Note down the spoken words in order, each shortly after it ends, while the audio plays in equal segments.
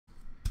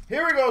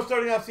Here we go,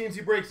 starting off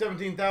CNC break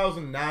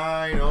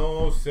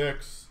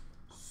 17,906.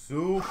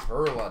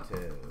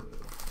 Superlative.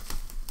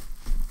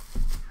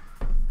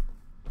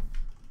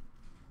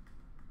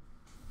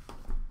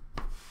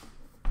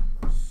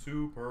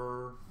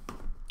 Superlative.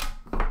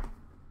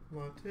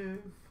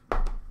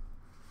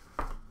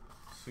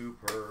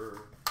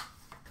 Superlative.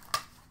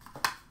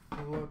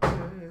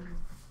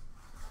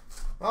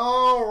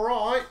 All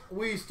right,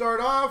 we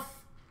start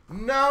off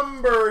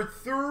number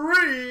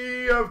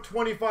 3 of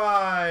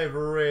 25,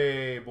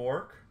 Ray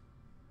Bork.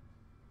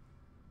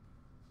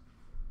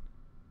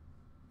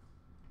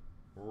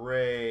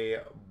 Ray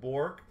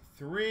Bork,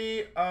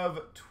 3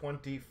 of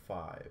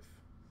 25.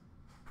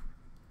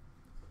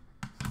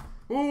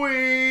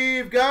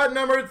 We've got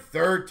number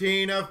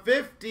 13 of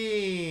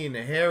 15,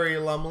 Harry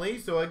Lumley.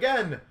 So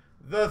again,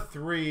 the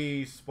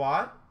 3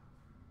 spot,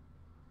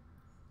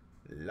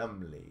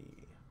 Lumley.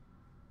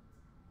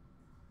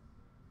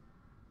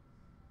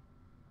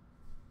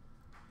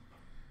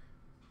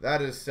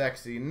 That is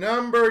sexy.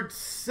 Number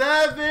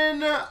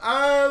 7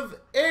 of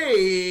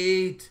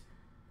 8,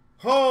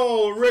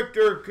 Hall,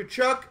 Richter,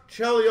 Kachuk,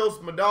 Chelios,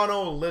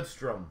 Madano,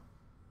 Lidstrom.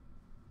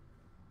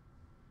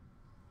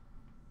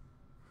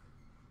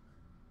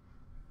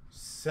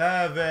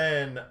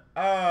 Seven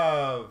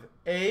of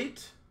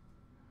 8.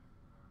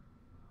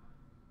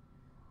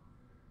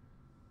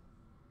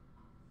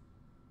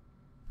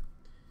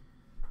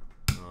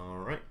 All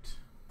right.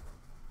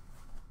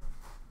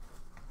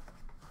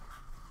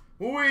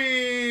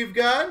 We've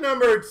got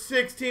number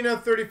 16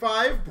 of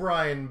 35,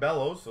 Brian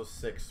Bellows, so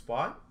 6th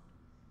spot.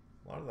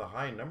 A lot of the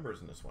high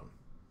numbers in this one.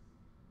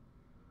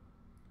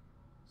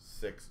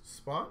 6th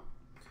spot.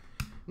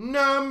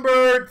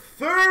 Number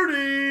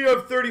 30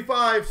 of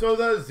 35, so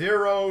the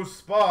 0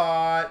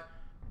 spot,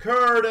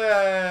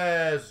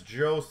 Curtis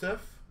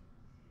Joseph.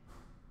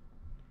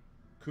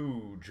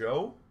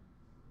 Cujo.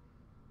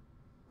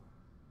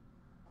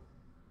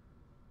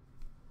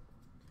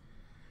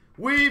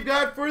 We've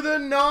got for the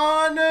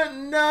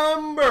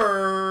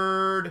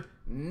non-numbered,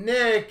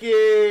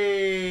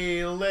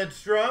 Nicky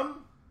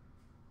Lidstrom.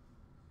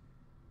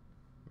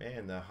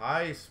 Man, the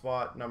high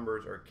spot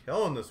numbers are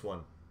killing this one.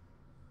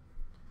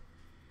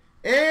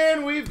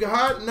 And we've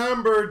got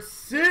numbered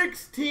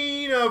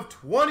 16 of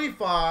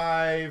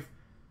 25,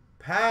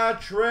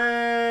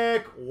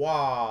 Patrick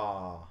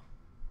Waugh.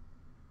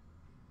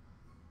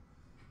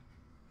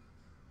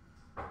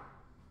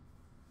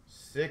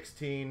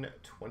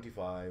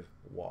 16-25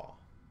 Waugh.